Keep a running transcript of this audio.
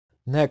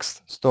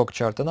Next, stock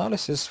chart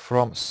analysis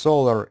from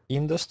solar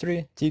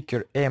industry,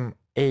 ticker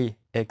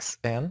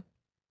MAXN.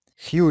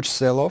 Huge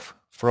sell-off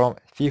from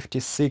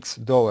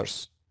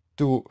 $56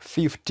 to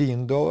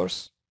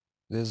 $15.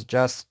 This is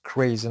just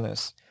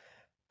craziness.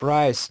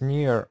 Price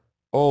near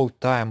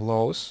all-time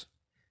lows,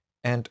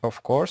 and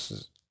of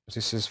course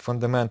this is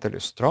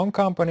fundamentally strong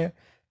company,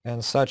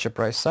 and such a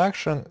price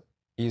action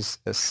is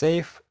a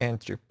safe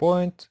entry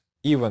point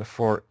even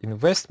for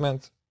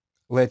investment.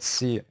 Let's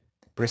see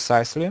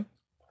precisely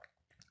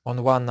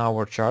on 1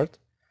 hour chart.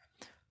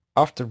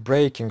 After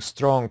breaking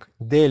strong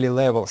daily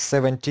level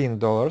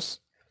 $17,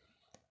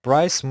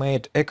 price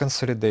made a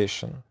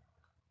consolidation,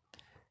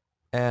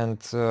 and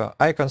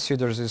I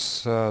consider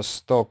this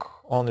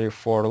stock only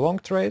for long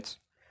trades.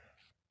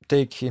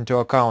 Take into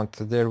account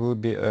there will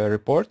be a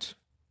report,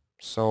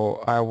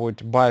 so I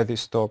would buy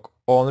this stock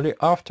only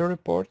after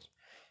report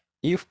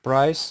if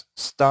price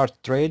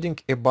start trading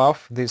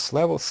above this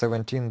level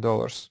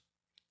 $17.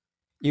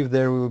 If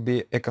there will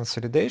be a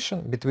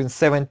consolidation between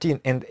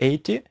 17 and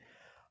 80,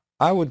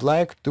 I would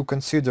like to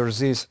consider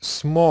this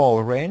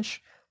small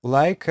range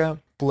like a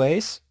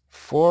place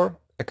for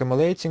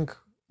accumulating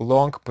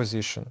long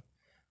position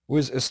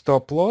with a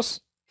stop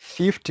loss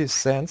 50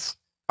 cents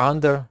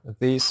under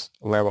this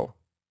level,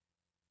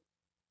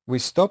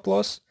 with stop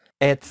loss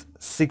at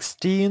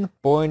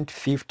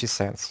 16.50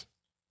 cents.